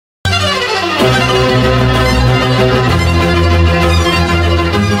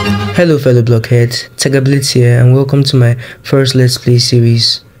Hello fellow blockheads, Tagablitz here and welcome to my first Let's Play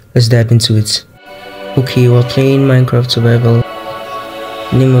series. Let's dive into it. Okay, we're playing Minecraft Survival.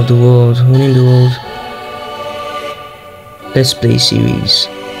 Name of the world, winning the world. Let's Play series.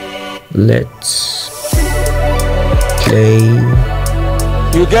 Let's play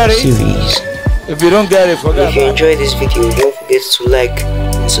you get it? Series. If you don't get it, forget. If you enjoyed this video, don't forget to like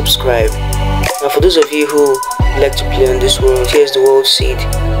and subscribe. Now for those of you who like to play on this world, here's the world seed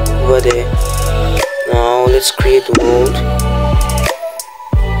over there. Now let's create the world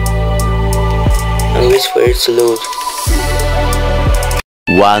and wait for it to load.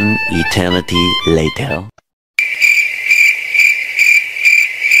 One eternity later.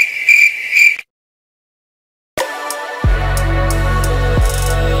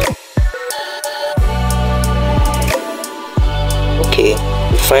 Okay,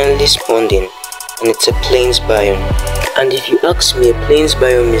 we finally spawned in, and it's a plains biome. And if you ask me, a plains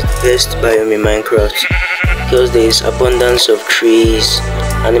biome is the best biome in Minecraft because there is abundance of trees,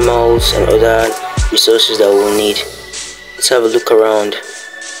 animals and other resources that we'll need. Let's have a look around.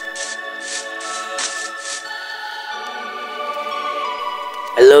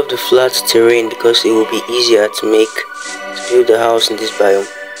 I love the flat terrain because it will be easier to build a house in this biome.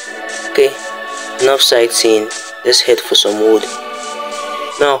 Okay, enough sightseeing, let's head for some wood.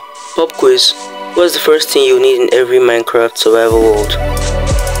 Now, pop quiz. What's the first thing you need in every Minecraft survival world?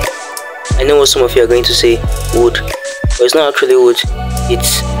 I know what some of you are going to say, wood. But it's not actually wood.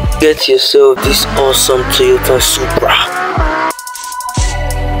 It's get yourself this awesome Toyota Supra.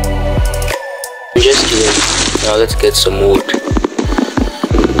 I'm just kidding. Now let's get some wood.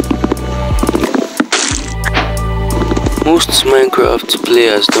 Most Minecraft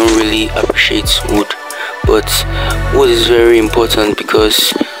players don't really appreciate wood, but wood is very important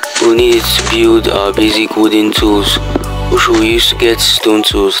because we'll need it to build our basic wooden tools, which we'll use to get stone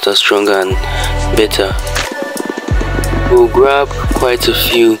tools that are stronger and better. We'll grab quite a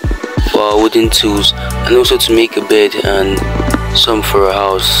few for our wooden tools and also to make a bed and some for a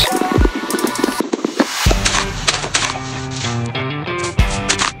house.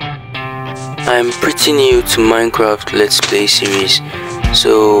 I'm pretty new to Minecraft Let's Play series,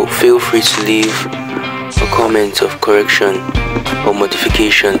 so feel free to leave a comment of correction or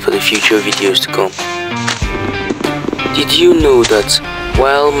modification for the future videos to come. Did you know that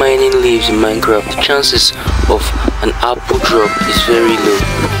while mining leaves in Minecraft, the chances of an apple drop is very low?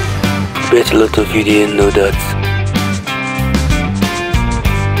 I bet a lot of you didn't know that.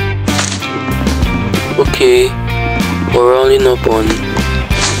 Okay, we're rounding up on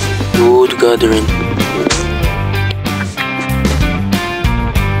wood gathering.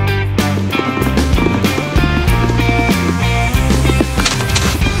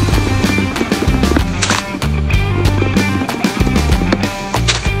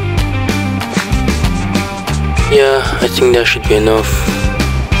 Yeah, I think that should be enough.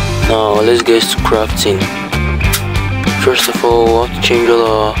 Now let's get to crafting. First of all, we'll have to change all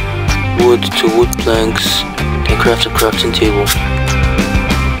our wood to wood planks and craft a crafting table.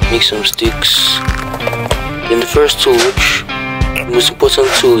 Make some sticks. Then the first tool, which the most important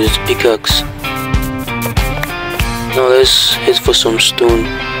tool, is the pickaxe. Now let's head for some stone.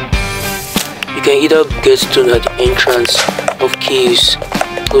 You can either get stone at the entrance of caves,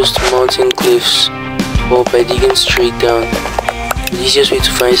 close to mountain cliffs, or by digging straight down. The easiest way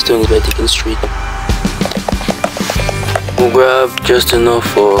to find stone is by digging straight. We'll grab just enough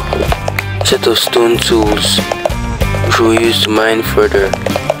for a set of stone tools, which we'll use to mine further,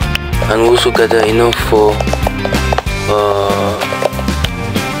 and we'll also gather enough for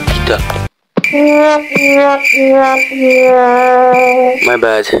heater. My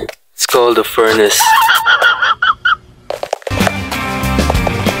bad, it's called a furnace.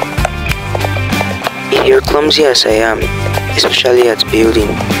 If you're clumsy as I am, especially at building,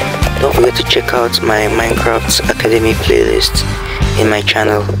 don't forget to check out my Minecraft Academy playlist in my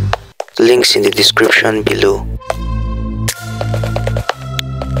channel. The link's in the description below.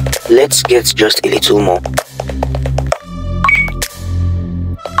 Let's get just a little more.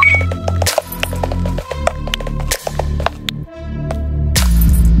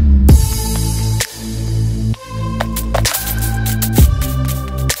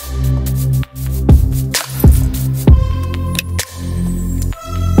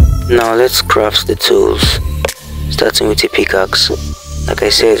 Now let's craft the tools, starting with a pickaxe. Like I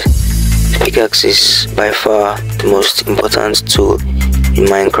said, the pickaxe is by far the most important tool in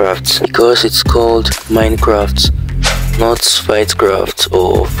Minecraft because it's called Minecraft, not Fightcraft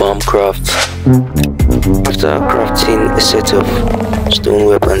or Farmcraft. After crafting a set of stone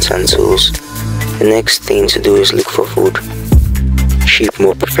weapons and tools, the next thing to do is look for food. sheep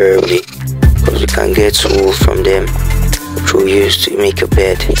more preferably, because we can get wool from them, which we'll use to make a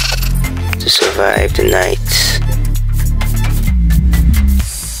bed to survive the night.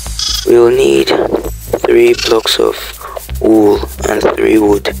 We will need 3 blocks of wool and 3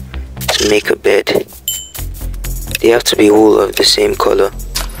 wood to make a bed. They have to be wool of the same color,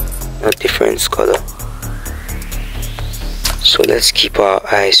 not different color. So let's keep our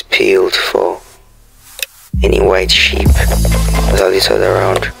eyes peeled for any white sheep that are littered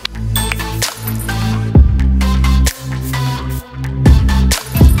around.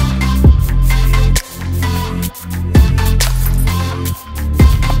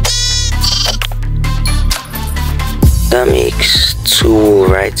 That makes 2 wool,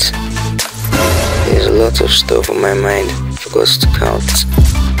 right? There's a lot of stuff on my mind, forgot to count.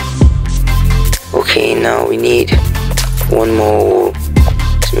 Okay, now we need 1 more wool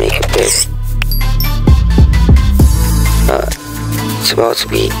to make a bed. It's about to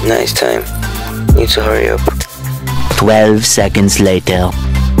be night time. Need to hurry up. 12 seconds later.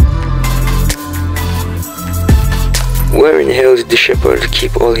 Where in the hell did the shepherd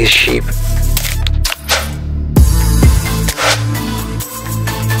keep all his sheep?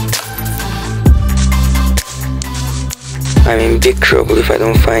 I'm in big trouble if I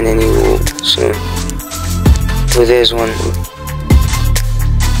don't find any wool soon. Oh, there's one.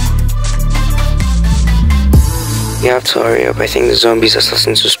 You have to hurry up. I think the zombies are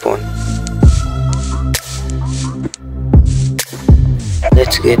starting to spawn.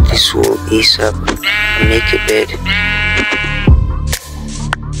 Let's get this wool ASAP and make a bed.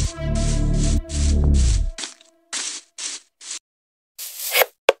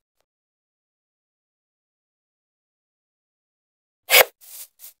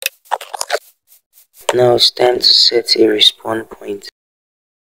 Now it's time to set a respawn point.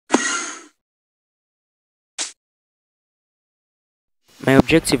 My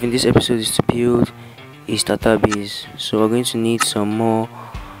objective in this episode is to build a starter base, so we're going to need some more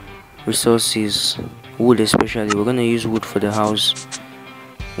resources, wood especially. We're going to use wood for the house.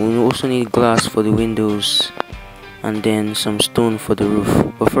 We also need glass for the windows, and then some stone for the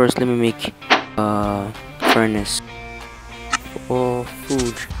roof. But first, let me make a furnace for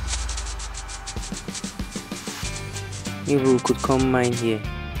food. Maybe we could come mine here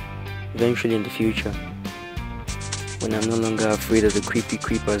eventually in the future, when I'm no longer afraid of the creepy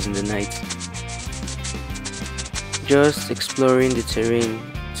creepers in the night. Just exploring the terrain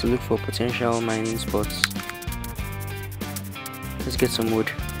to look for potential mining spots. Let's get some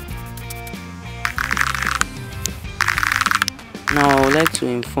wood. Now I would like to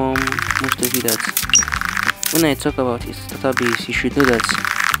inform most of you that when I talk about a starter base, you should know that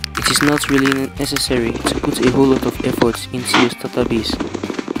it is not really necessary to put a whole lot of effort into your starter base.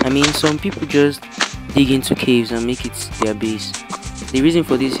 I mean, some people just dig into caves and make it their base. The reason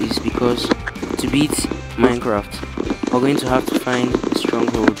for this is because to beat Minecraft, we're going to have to find a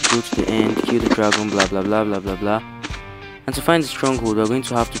stronghold, go to the end, kill the dragon, blah blah blah blah blah blah. And to find the stronghold, we're going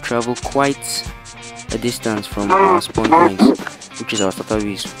to have to travel quite a distance from our spawn point, which is our starter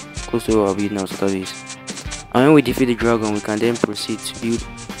base, close to where we're building our starter base. And when we defeat the dragon, we can then proceed to build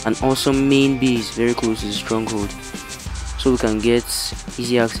an awesome main base very close to the stronghold, so we can get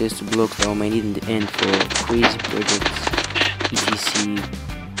easy access to blocks that we might need in the end for crazy projects, etc.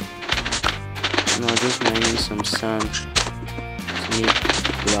 Now just mining some sand to make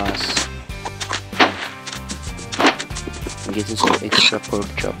glass. I'm getting some extra pork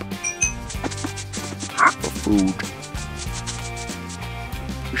chop for food.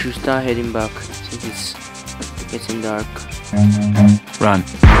 We should start heading back since it's getting dark. Run.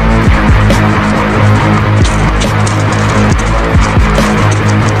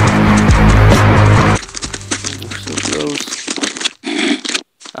 We're so close.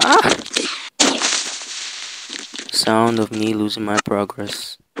 Ah! Sound of me losing my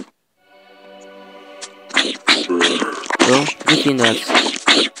progress. Well, good thing that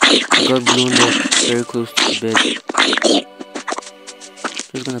I got blown up very close to the bed.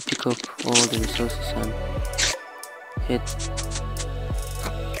 Just gonna pick up all the resources and head.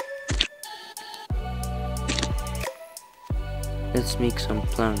 Let's make some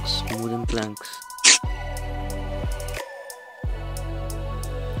planks, wooden planks,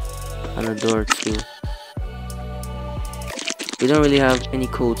 and a door too. We don't really have any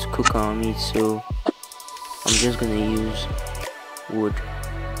coal to cook our meat, so I'm just gonna use wood.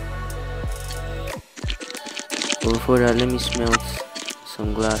 But before that, let me smelt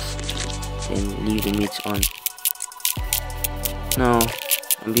some glass and leave the meat on. Now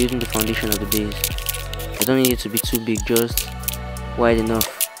I'm building the foundation of the base. I don't need it to be too big, just wide enough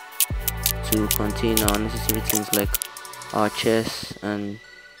to contain our necessary things like our chest and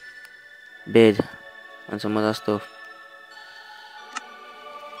bed and some other stuff.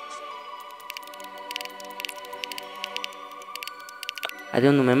 I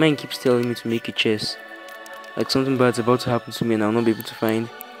don't know, my mind keeps telling me to make a chest. Like something bad's about to happen to me and I'll not be able to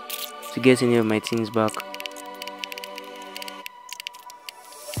get any of my things back.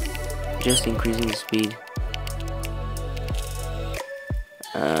 Just increasing the speed.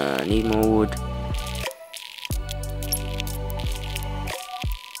 Need more wood.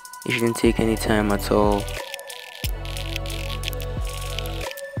 It shouldn't take any time at all.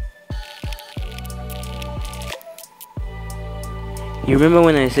 You remember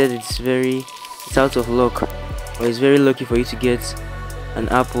when I said it's out of luck, or it's very lucky for you to get an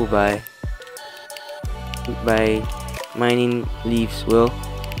apple by mining leaves? Well,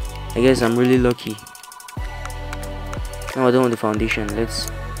 I guess I'm really lucky. Now I don't want the foundation. Let's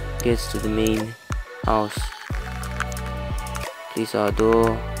get to the main house. Place our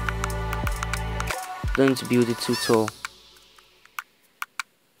door. Don't need to build it too tall.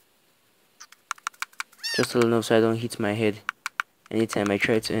 Just tall enough so I don't hit my head anytime I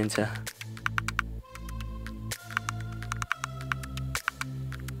try to enter.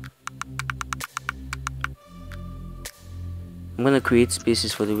 I'm gonna create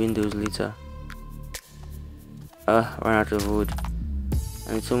spaces for the windows later. Run out of wood.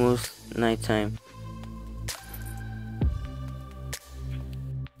 And it's almost night time.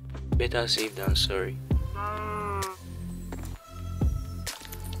 Better safe than sorry.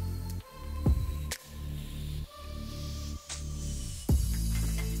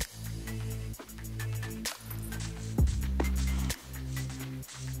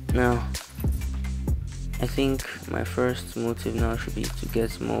 Now, I think my first motive now should be to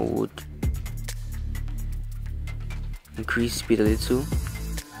get more wood. Increase speed a little.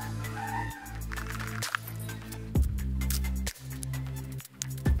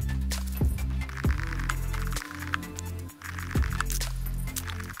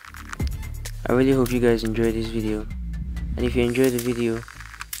 I really hope you guys enjoyed this video, and if you enjoyed the video,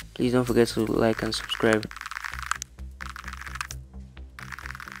 please don't forget to like and subscribe.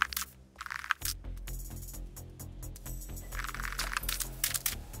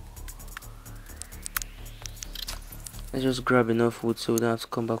 Let's just grab enough wood so we don't have to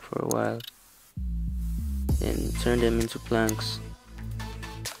come back for a while. Then turn them into planks.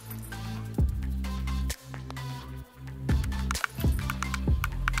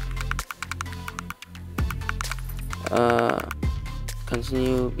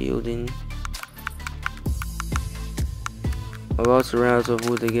 Continue building. About to run out of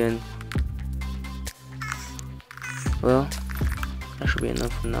wood again. Well, that should be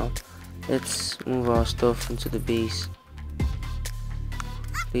enough for now. Let's move our stuff into the base.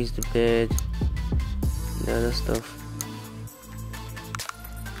 Place the bed, the other stuff.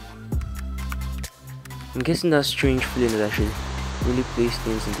 I'm guessing that strange feeling that I should really place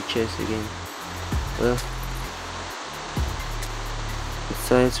things in the chest again. Well, it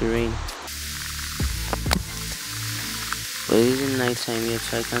started to rain, but it isn't night time yet,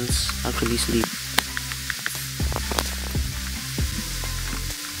 so I can't actually sleep.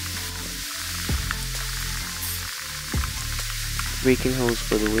 Breaking holes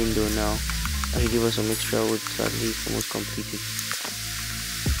for the window now. I should give us some extra wood to at least almost complete it.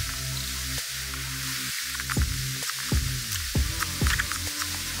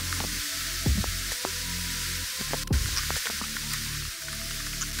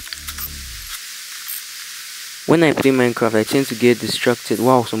 When I play Minecraft, I tend to get distracted.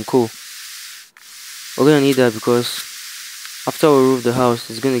 Wow, some coal. We're gonna need that because after we roof the house,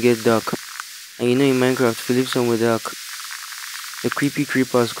 it's gonna get dark. And you know in Minecraft, if you live somewhere dark, the creepy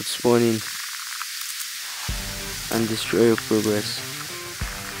creepers could spawn in and destroy your progress.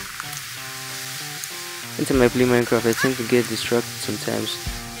 Anytime I play Minecraft, I tend to get distracted sometimes.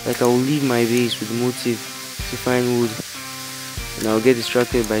 Like I will leave my base with the motive to find wood, and I'll get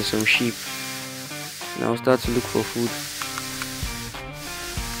distracted by some sheep, and I'll start to look for food.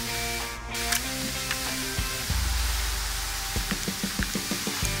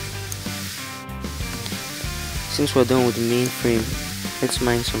 Since we're done with the main frame, let's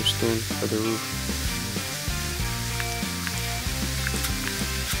mine some stone for the roof.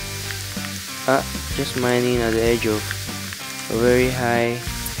 Just mining at the edge of a very high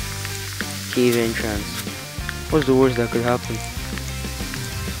cave entrance. What's the worst that could happen?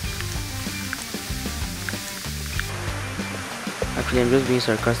 Actually, I'm just being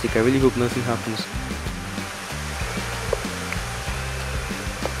sarcastic. I really hope nothing happens.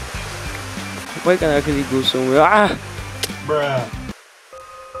 Why can't I actually go somewhere? Bruh.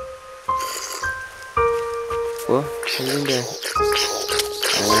 What? Something there.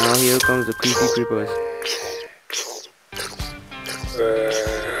 And now here comes the creepy creepers.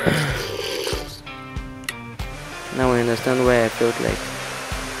 Now I understand why I felt like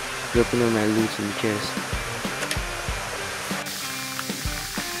dropping all my loot in the chest.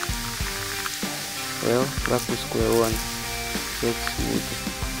 Well, back to square one. Get wood.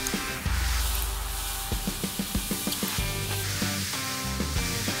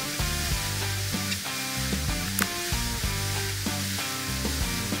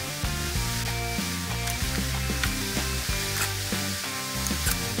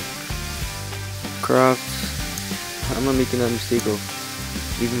 Craft. I'm not making that mistake of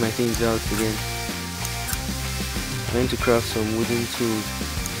leaving my things out again. I'm going to craft some wooden tools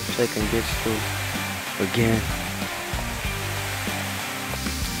so I can get stone again.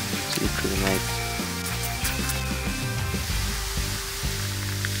 See through the night.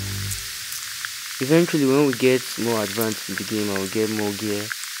 Eventually, when we get more advanced in the game, I will get more gear.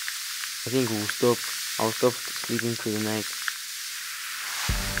 I think I'll stop sleeping through the night.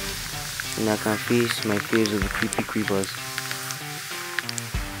 And I can face my fears of the creepy creepers.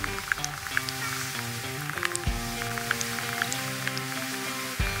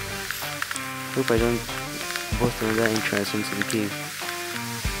 Hope I don't bust another entrance into the cave.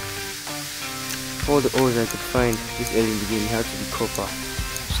 All the ores I could find this early in the game had to be copper.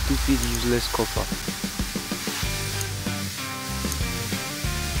 Stupid, useless copper.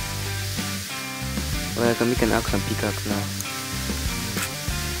 Well, I can make an axe and pickaxe now.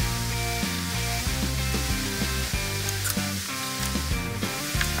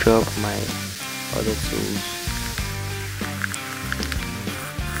 Drop my other tools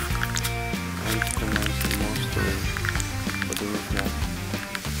and command some more stone for the roof now.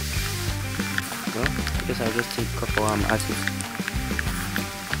 Well, I guess I'll just take copper while I'm at it.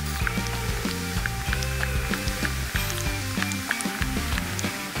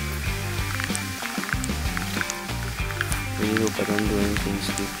 Really hope I don't do anything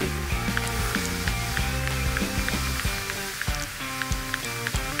stupid.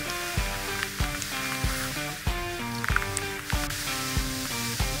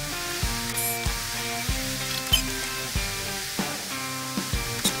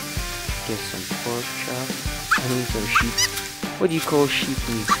 Get some pork chop. I need some sheep. What do you call sheep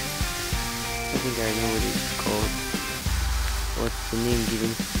meat? I think I know what it's called. What's the name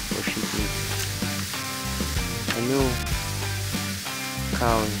given for sheep meat? I know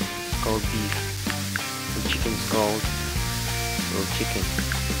cow is called beef, and chicken is called chicken.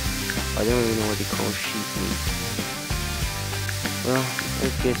 I don't really know what they call sheep meat. Well,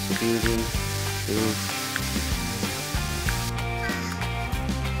 let's get to building the roof.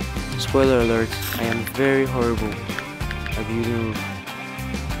 Spoiler alert, I am very horrible at building roof.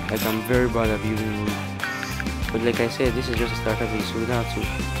 Like, I'm very bad at building roof. But like I said, this is just a starter base, so we don't have to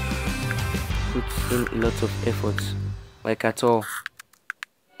put in a lot of effort. Like, at all.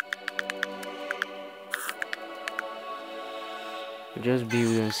 Just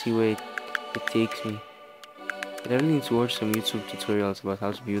build and see where it takes me. But I really need to watch some YouTube tutorials about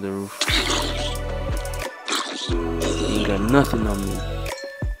how to build a roof. You ain't got nothing on me.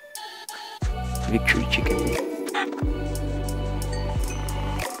 Victory chicken.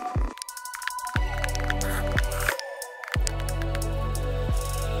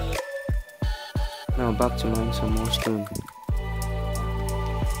 Now back to mine some more stone.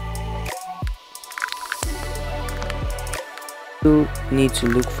 Still need to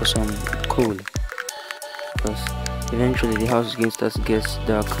look for some coal because eventually the house is going to start to get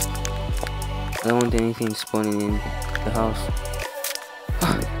dark. I don't want anything spawning in the house.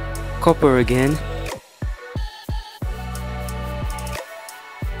 Copper again.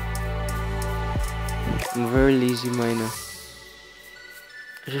 I'm a very lazy miner.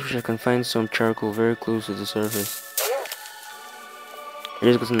 I just wish I can find some charcoal very close to the surface. I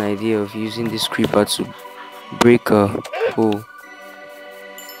just got an idea of using this creeper to break a hole,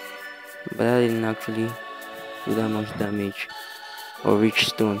 but that didn't actually do that much damage or reach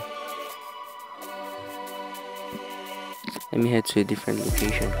stone. Let me head to a different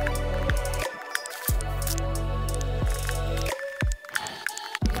location.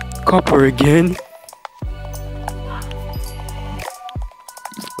 Copper again?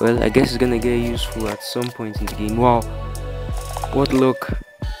 Well, I guess it's gonna get useful at some point in the game. Wow, what luck.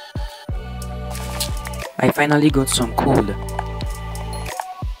 I finally got some coal.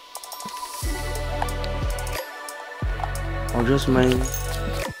 I'll just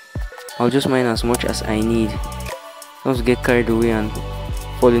mine as much as I need. Don't get carried away and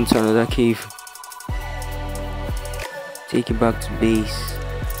fall into another cave. Take it back to base.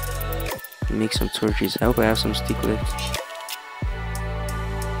 and make some torches. I hope I have some stick left.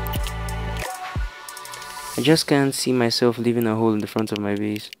 I just can't see myself leaving a hole in the front of my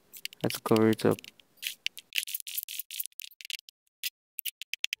base. I have to cover it up.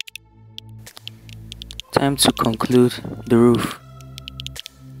 Time to conclude the roof.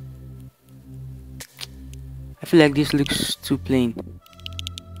 I feel like this looks too plain.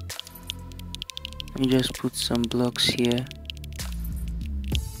 Let me just put some blocks here.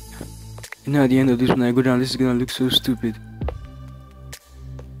 You know, at the end of this, when I go down, this is gonna look so stupid.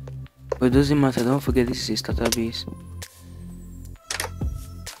 But it doesn't matter, don't forget this is a starter base.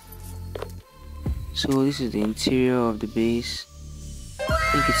 So this is the interior of the base.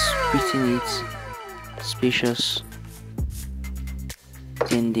 I think it's pretty neat, spacious.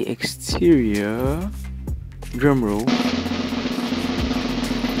 Then the exterior, drum roll,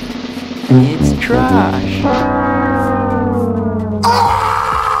 it's trash.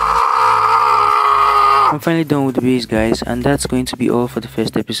 I'm finally done with the base, guys, and that's going to be all for the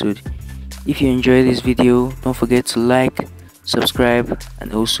first episode. If you enjoyed this video, don't forget to like, subscribe,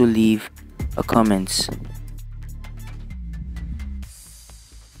 and also leave a comment.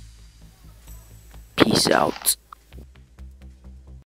 Peace out.